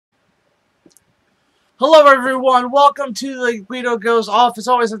Hello everyone, welcome to the Guido Goes Off. As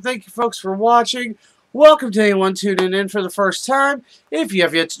always, and thank you folks for watching. Welcome to anyone tuning in for the first time. If you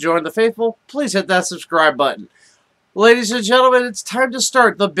have yet to join the faithful, please hit that subscribe button. Ladies and gentlemen, it's time to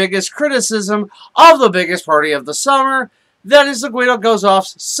start the biggest criticism of the biggest party of the summer. That is the Guido Goes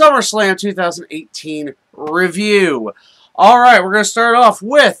Off's SummerSlam 2018 review. Alright, we're going to start off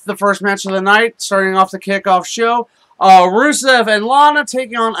with the first match of the night, starting off the kickoff show. Rusev and Lana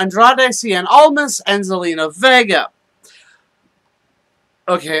taking on Andrade Cien Almas and Zelina Vega.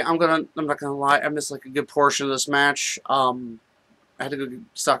 Okay, I'm not gonna lie, I missed like a good portion of this match. I had to go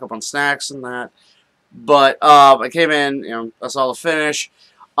stock up on snacks and that. But I came in, I saw the finish.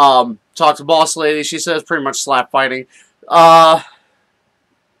 Talked to Boss Lady, she says pretty much slap fighting. It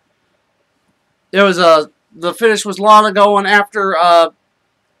was the finish was Lana going after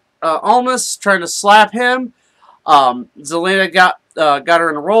Almas, trying to slap him. Zelina got her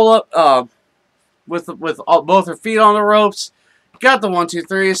in a roll-up with both her feet on the ropes. Got the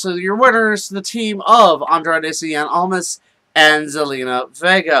 1-2-3. So your winners, the team of Andrade Cien Almas and Zelina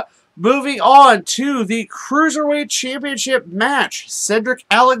Vega. Moving on to the Cruiserweight Championship match. Cedric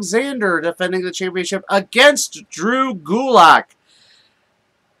Alexander defending the championship against Drew Gulak.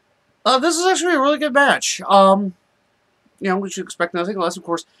 This is actually a really good match. We should expect nothing less, of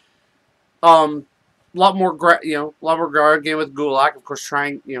course. A lot more guard game with Gulak, of course,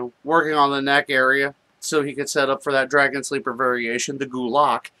 working on the neck area so he could set up for that Dragon Sleeper variation, the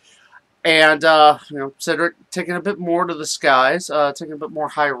Gulak. And, Cedric taking a bit more to the skies, taking a bit more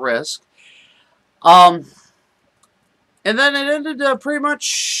high risk. And then it ended pretty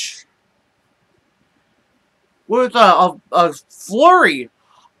much with a flurry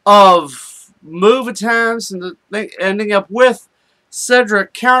of move attempts and ending up with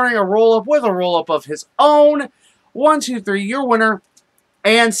Cedric countering a roll-up with a roll-up of his own. 1-2-3, your winner.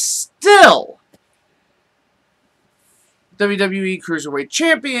 And still, WWE Cruiserweight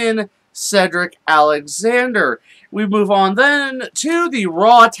Champion, Cedric Alexander. We move on then to the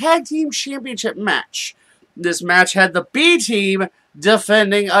Raw Tag Team Championship match. This match had the B Team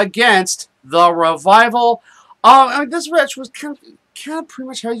defending against the Revival. This match was kind of pretty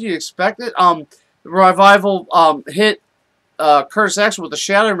much how you'd expect it. The Revival hit Curtis Axel with the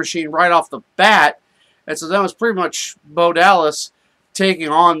Shadow Machine right off the bat. And so that was pretty much Bo Dallas taking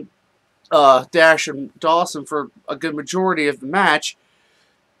on Dash and Dawson for a good majority of the match.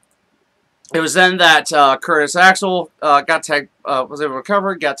 It was then that Curtis Axel was able to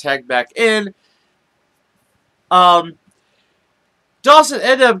recover, got tagged back in. Dawson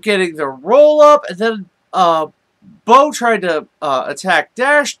ended up getting the roll-up, and then Bo tried to attack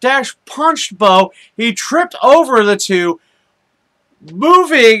Dash. Dash punched Bo. He tripped over the two,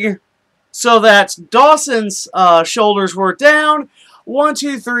 moving so that Dawson's shoulders were down.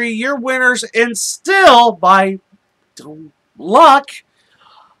 1-2-3, your winners, and still, by luck,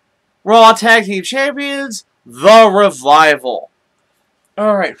 Raw Tag Team Champions, The Revival.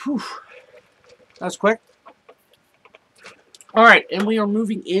 Alright, that was quick. Alright, and we are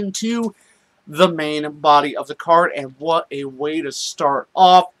moving into the main body of the card, and what a way to start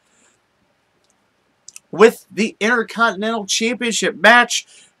off with the Intercontinental Championship match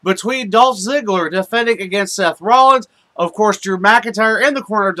between Dolph Ziggler defending against Seth Rollins. Of course, Drew McIntyre in the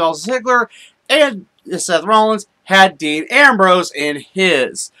corner of Dolph Ziggler, and Seth Rollins had Dean Ambrose in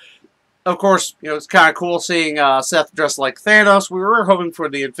his. Of course, it's kind of cool seeing Seth dressed like Thanos. We were hoping for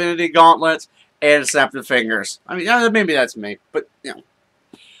the Infinity Gauntlet and Snap the Fingers. I mean, maybe that's me, but,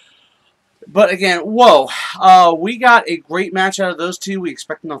 But again, whoa. We got a great match out of those two. We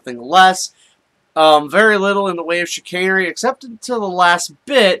expect nothing less. Very little in the way of chicanery, except until the last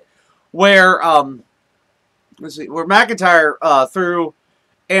bit, where where McIntyre threw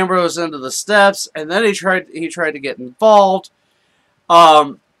Ambrose into the steps, and then he tried to get involved.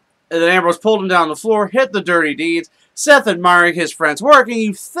 And then Ambrose pulled him down the floor, hit the Dirty Deeds. Seth admiring his friend's work, and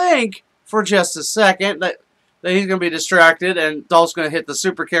you think for just a second that he's going to be distracted, and Dolph's going to hit the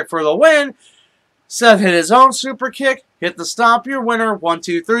super kick for the win. Seth hit his own super kick, hit the stomp, your winner,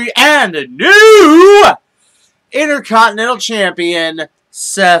 1-2-3, and a new Intercontinental Champion,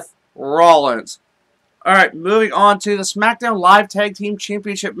 Seth Rollins. Alright, moving on to the SmackDown Live Tag Team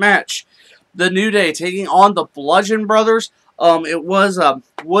Championship match. The New Day taking on the Bludgeon Brothers. It was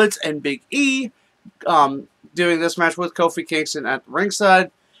Woods and Big E doing this match with Kofi Kingston at the ringside.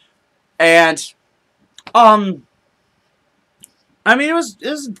 And, it was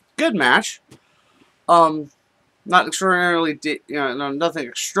a good match. Not extraordinarily, nothing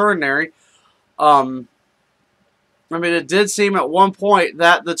extraordinary. It did seem at one point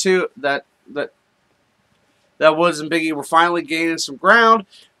that that Woods and Big E were finally gaining some ground.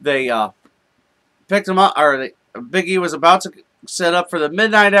 They picked him up, or Big E was about to set up for the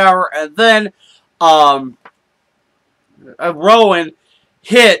midnight hour, and then Rowan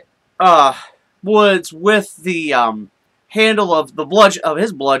hit Woods with the handle of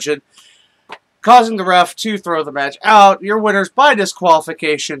his bludgeon, causing the ref to throw the match out. Your winners by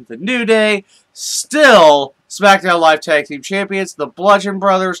disqualification, the New Day, still SmackDown Live Tag Team Champions, the Bludgeon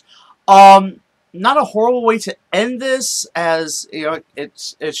Brothers. Not a horrible way to end this, as you know,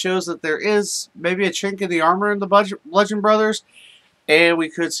 it shows that there is maybe a chink in the armor in the Bludgeon Brothers, and we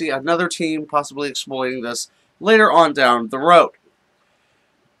could see another team possibly exploiting this later on down the road.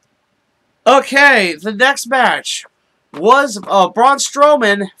 Okay, the next match was Braun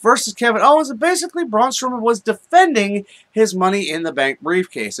Strowman versus Kevin Owens, and basically Braun Strowman was defending his Money in the Bank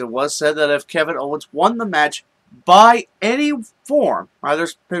briefcase. It was said that if Kevin Owens won the match by any form, either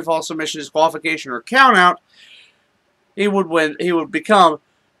pinfall, submission, disqualification, or countout, he would win. He would become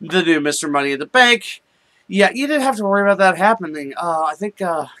the new Mr. Money in the Bank. Yeah, you didn't have to worry about that happening. I think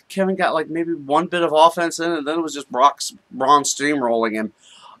Kevin got like maybe one bit of offense in, and then it was just Braun steamrolling him.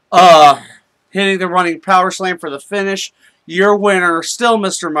 Hitting the running power slam for the finish. Your winner, still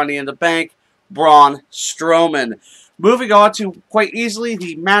Mr. Money in the Bank, Braun Strowman. Moving on to quite easily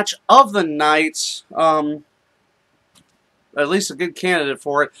the match of the night. At least a good candidate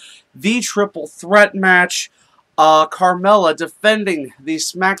for it. The triple threat match. Carmella defending the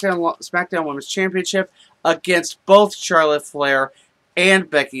SmackDown Women's Championship against both Charlotte Flair and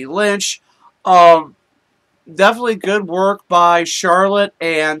Becky Lynch. Definitely good work by Charlotte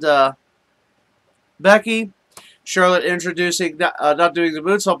and Becky. Charlotte introducing, not doing the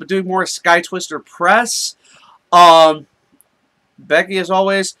moonsault, but doing more Sky Twister press. Becky, as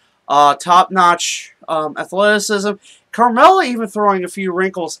always, top-notch athleticism. Carmella even throwing a few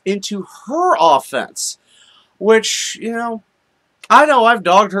wrinkles into her offense, which, you know I've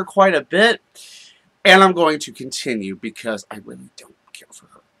dogged her quite a bit, and I'm going to continue because I really don't care for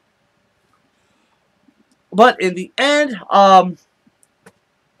her. But in the end,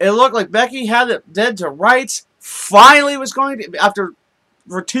 it looked like Becky had it dead to rights. Finally was going to,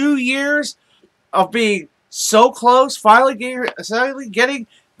 for 2 years of being so close, finally getting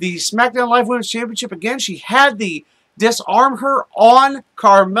the SmackDown Live Women's Championship again. She had the disarm her on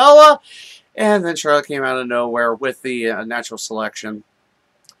Carmella, and then Charlotte came out of nowhere with the natural selection.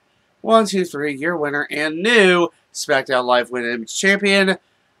 1, 2, 3, your winner and new SmackDown Live Women's Champion,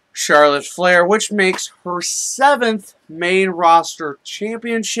 Charlotte Flair, which makes her 7th main roster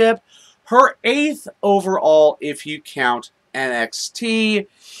championship, her 8th overall if you count NXT.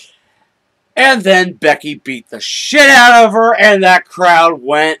 And then Becky beat the shit out of her, and that crowd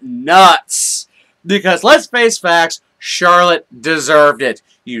went nuts. Because let's face facts, Charlotte deserved it.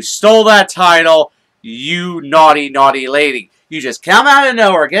 You stole that title, you naughty, naughty lady. You just come out of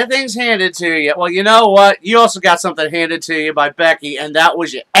nowhere, get things handed to you. Well, you know what? You also got something handed to you by Becky, and that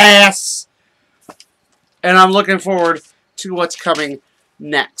was your ass. And I'm looking forward to what's coming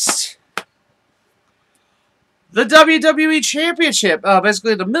next. The WWE Championship,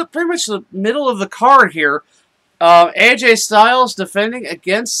 basically pretty much the middle of the card here. AJ Styles defending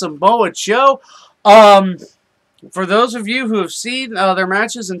against Samoa Joe. For those of you who have seen their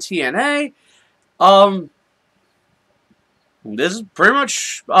matches in TNA, this is pretty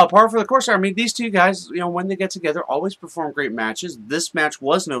much par for the course. I mean, these two guys, when they get together, always perform great matches. This match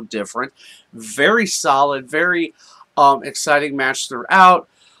was no different. Very solid, very exciting match throughout.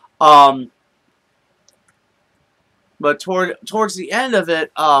 But towards the end of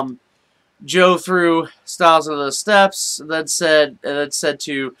it, Joe threw Styles into the steps, then said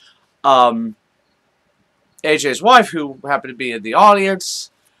to AJ's wife, who happened to be in the audience,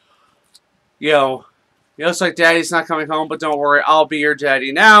 it's like Daddy's not coming home, but don't worry, I'll be your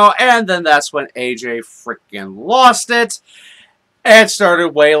daddy now. And then that's when AJ freaking lost it and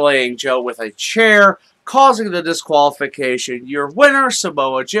started waylaying Joe with a chair, causing the disqualification. Your winner,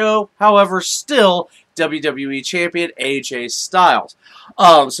 Samoa Joe, however, still WWE Champion AJ Styles.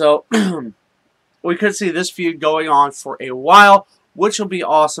 So we could see this feud going on for a while, which will be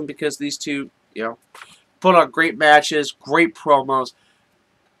awesome because these two, put on great matches, great promos.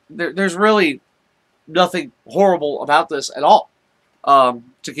 There's really nothing horrible about this at all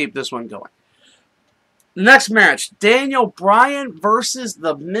to keep this one going. The next match, Daniel Bryan versus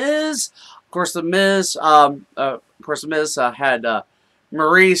The Miz. Of course, The Miz, had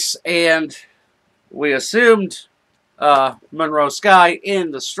Maurice and we assumed Monroe Sky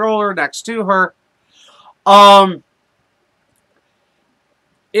in the stroller next to her.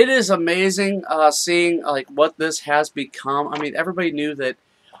 It is amazing seeing what this has become. I mean, everybody knew that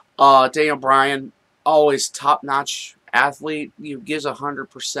Daniel Bryan, always top-notch athlete, gives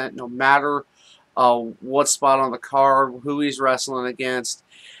 100% no matter what spot on the card, who he's wrestling against,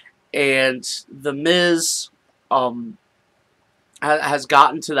 and The Miz has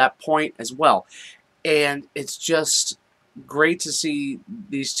gotten to that point as well. And it's just great to see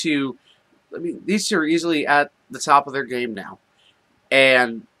these two. I mean, these two are easily at the top of their game now.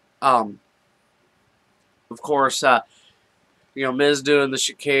 And, of course, Miz doing the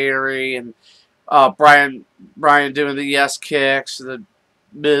chicanery, and Brian doing the yes kicks, and then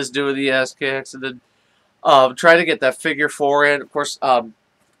Miz doing the yes kicks, and then trying to get that figure four in. Of course, there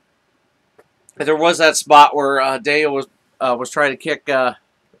was that spot where Dale was trying to kick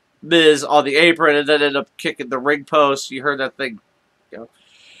Miz on the apron, and then ended up kicking the ring post. You heard that thing.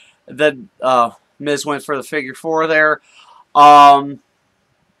 And then Miz went for the figure four there.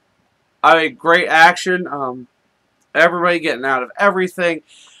 Great action. Everybody getting out of everything.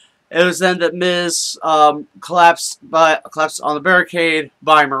 It was then that Miz collapsed on the barricade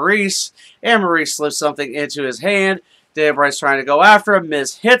by Maurice, and Maurice slipped something into his hand. Daniel Bryan's trying to go after him.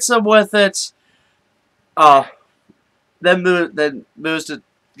 Miz hits him with it. Then moves to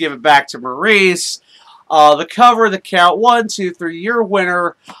give it back to Maurice. The cover, the count, 1, 2, 3. Your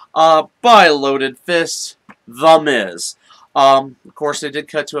winner by loaded fist, The Miz. Of course, they did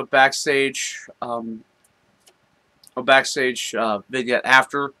cut to a backstage vignette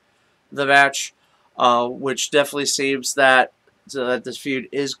after the match, which definitely seems that this feud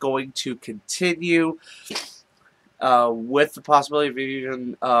is going to continue, with the possibility of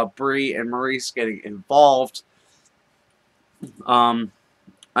even Brie and Maurice getting involved. I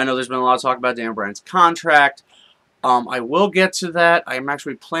know there's been a lot of talk about Dan Bryan's contract. I will get to that. I'm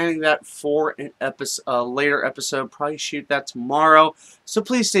actually planning that for an later episode. Probably shoot that tomorrow. So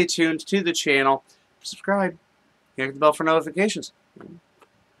please stay tuned to the channel. Subscribe. Hit the bell for notifications.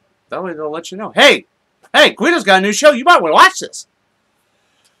 That way they'll let you know. Hey, Guido's got a new show. You might want to watch this.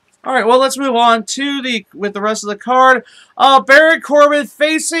 All right, well, let's move on to with the rest of the card. Baron Corbin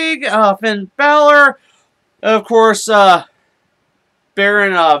facing Finn Balor. Of course,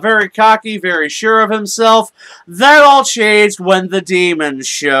 Baron, very cocky, very sure of himself. That all changed when the Demon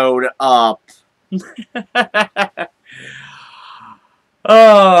showed up. Oh,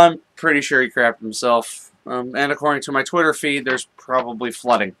 I'm pretty sure he crapped himself. And according to my Twitter feed, there's probably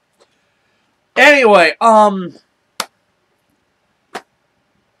flooding. Anyway,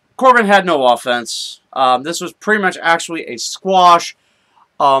 Corbin had no offense. This was pretty much actually a squash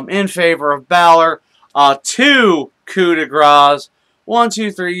in favor of Balor. 2 coup de grace. 1,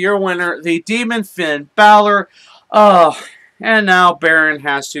 2, 3, your winner, the Demon Finn Balor. And now Baron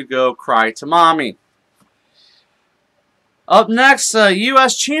has to go cry to mommy. Up next,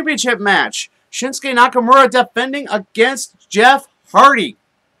 U.S. Championship match. Shinsuke Nakamura defending against Jeff Hardy.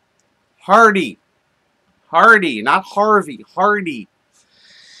 Hardy, not Harvey. Hardy.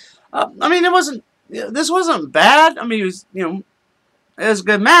 I mean, this wasn't bad. I mean, it was, it was a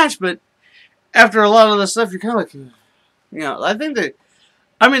good match, but after a lot of the stuff, you're kind of like, I think the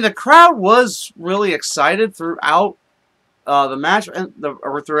crowd was really excited throughout the match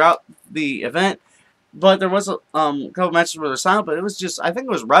or throughout the event, but there was a couple matches where they're silent, but it was just, I think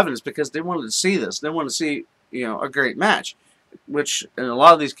it was reverence because they wanted to see this. They wanted to see, a great match, which in a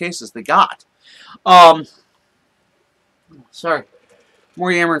lot of these cases they got. Sorry,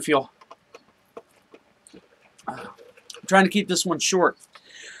 more yammering fuel. I'm trying to keep this one short.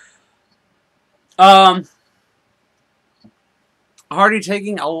 Hardy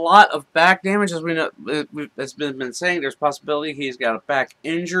taking a lot of back damage, as we know. It's been saying there's possibility he's got a back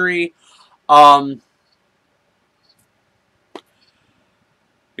injury. It's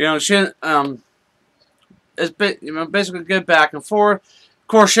been basically good back and forth. Of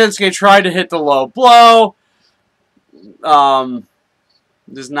course, Shinsuke tried to hit the low blow.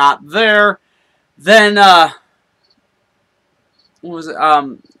 Is not there. Then what was it?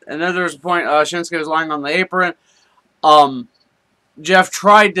 And then there was a point Shinsuke was lying on the apron. Jeff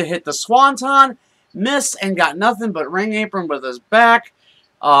tried to hit the swanton, missed, and got nothing but ring apron with his back.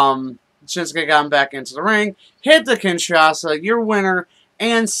 Shinsuke got him back into the ring, hit the Kinshasa, your winner,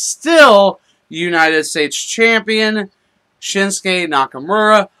 and still United States Champion, Shinsuke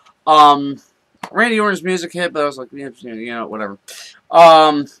Nakamura. Randy Orton's music hit, but I was like, whatever.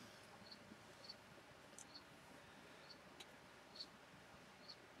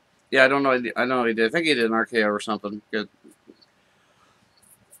 Yeah, I don't know. I know he did. I think he did an RKO or something. Good.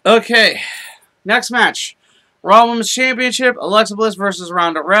 Okay, next match. Raw Women's Championship, Alexa Bliss versus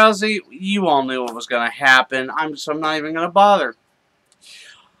Ronda Rousey. You all knew what was going to happen. So I'm not even going to bother.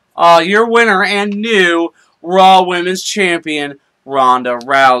 Your winner and new Raw Women's Champion, Ronda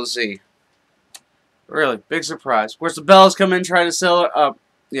Rousey. Really, big surprise. Of course, the Bellas come in trying to sell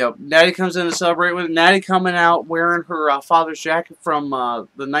Natty comes in to celebrate with Natty coming out wearing her father's jacket from the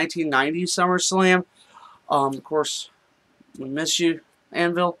 1990 SummerSlam. Of course, we miss you,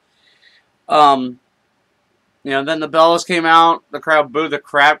 Anvil. Then the Bellas came out. The crowd booed the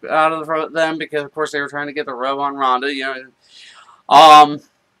crap out of them because, of course, they were trying to get the rub on Ronda.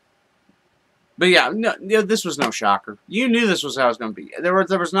 But yeah, this was no shocker. You knew this was how it was going to be. There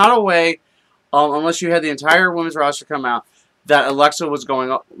was not a way, unless you had the entire women's roster come out, that Alexa was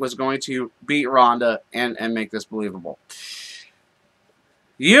going to beat Ronda and make this believable.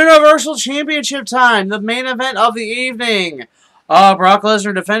 Universal Championship time, the main event of the evening. Brock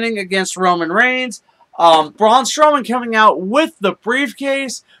Lesnar defending against Roman Reigns. Braun Strowman coming out with the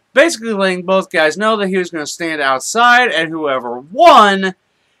briefcase, basically letting both guys know that he was going to stand outside, and whoever won,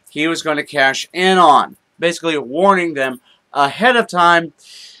 he was going to cash in on. Basically warning them ahead of time.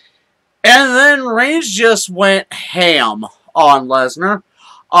 And then Reigns just went ham on Lesnar.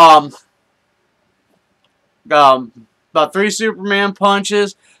 About 3 Superman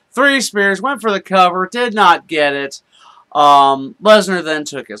punches, 3 spears, went for the cover, did not get it. Lesnar then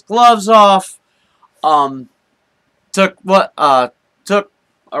took his gloves off. Took Reigns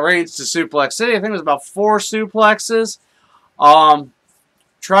to Suplex City. I think it was about 4 suplexes.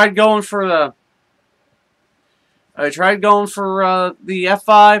 Tried going for the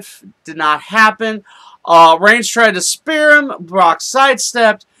F5. Did not happen. Reigns tried to spear him. Brock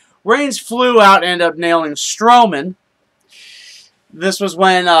sidestepped. Reigns flew out and ended up nailing Strowman. This was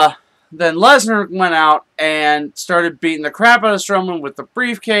when then Lesnar went out and started beating the crap out of Strowman with the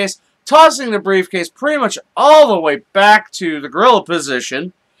briefcase, tossing the briefcase pretty much all the way back to the gorilla position.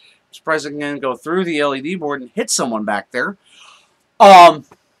 I'm surprised it can go through the LED board and hit someone back there. Then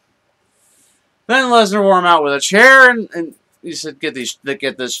Lesnar wore him out with a chair, and he said, "Get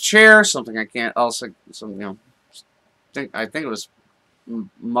this chair." Something I can't. Also, I think it was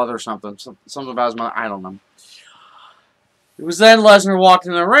mother something about his mother. I don't know. It was then Lesnar walked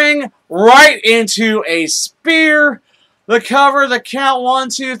in the ring, right into a spear, the cover, the count, 1,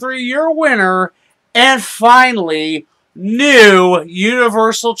 2, 3, your winner, and finally, new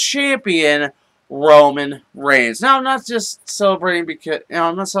Universal Champion, Roman Reigns. Now, I'm not just celebrating because,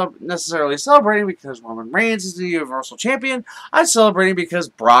 I'm not necessarily celebrating because Roman Reigns is the Universal Champion. I'm celebrating because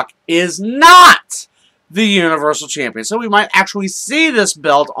Brock is not the Universal Champion. So we might actually see this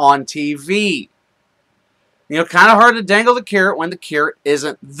belt on TV. Kind of hard to dangle the carrot when the carrot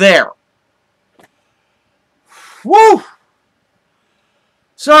isn't there. Woo!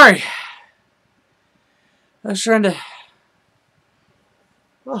 Sorry. I was trying to...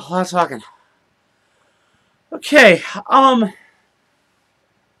 Oh, a lot of talking. Okay, if I'm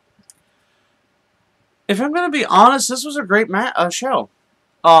going to be honest, this was a great show.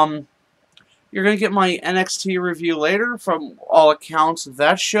 You're going to get my NXT review later. From all accounts,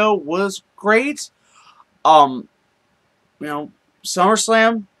 that show was great. SummerSlam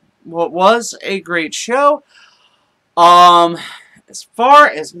was a great show. As far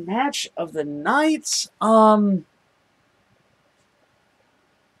as match of the night, I'm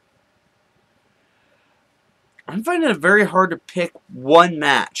finding it very hard to pick one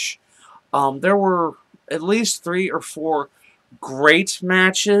match. There were at least 3 or 4 great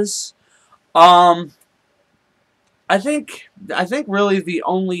matches. I think really the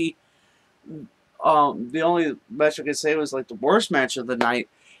only match I could say was like the worst match of the night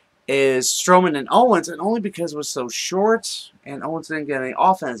is Strowman and Owens, and only because it was so short and Owens didn't get any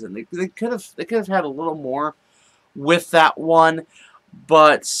offense, and they could have had a little more with that one,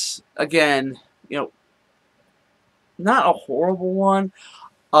 but again, not a horrible one.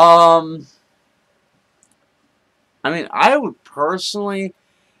 I would personally,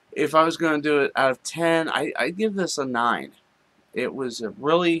 if I was going to do it out of 10, I'd give this a 9. It was a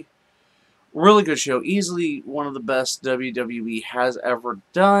really good show. Easily one of the best WWE has ever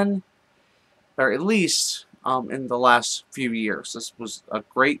done, or at least in the last few years. This was a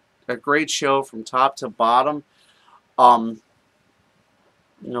great show from top to bottom. There's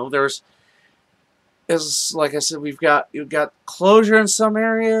like I said, you've got closure in some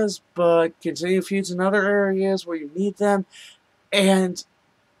areas, but continuing feuds in other areas where you need them, and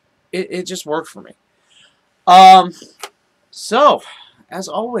it just worked for me. So, as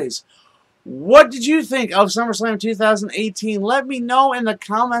always, what did you think of SummerSlam 2018? Let me know in the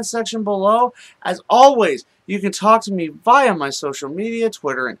comment section below. As always, you can talk to me via my social media,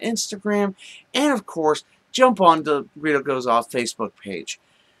 Twitter and Instagram, and of course, jump on the Guido Goes Off Facebook page.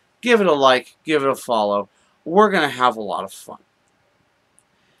 Give it a like, give it a follow. We're going to have a lot of fun.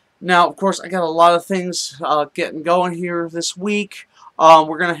 Now, of course, I got a lot of things getting going here this week.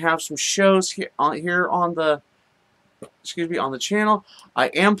 We're going to have some shows here on the excuse me, on the channel. I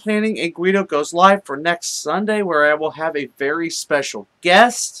am planning a Guido Goes Live for next Sunday, where I will have a very special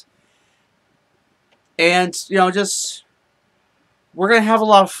guest. And, you know, just, we're going to have a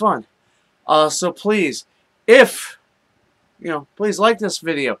lot of fun. So please, if, you know, please like this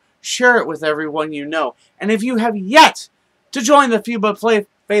video, share it with everyone you know. And if you have yet to join the Few But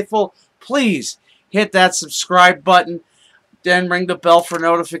Faithful, please hit that subscribe button. Then ring the bell for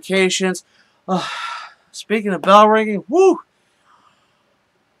notifications. Speaking of bell ringing, woo!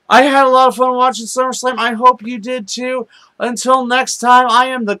 I had a lot of fun watching SummerSlam. I hope you did too. Until next time, I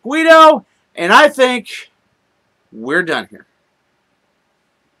am the Guido, and I think we're done here.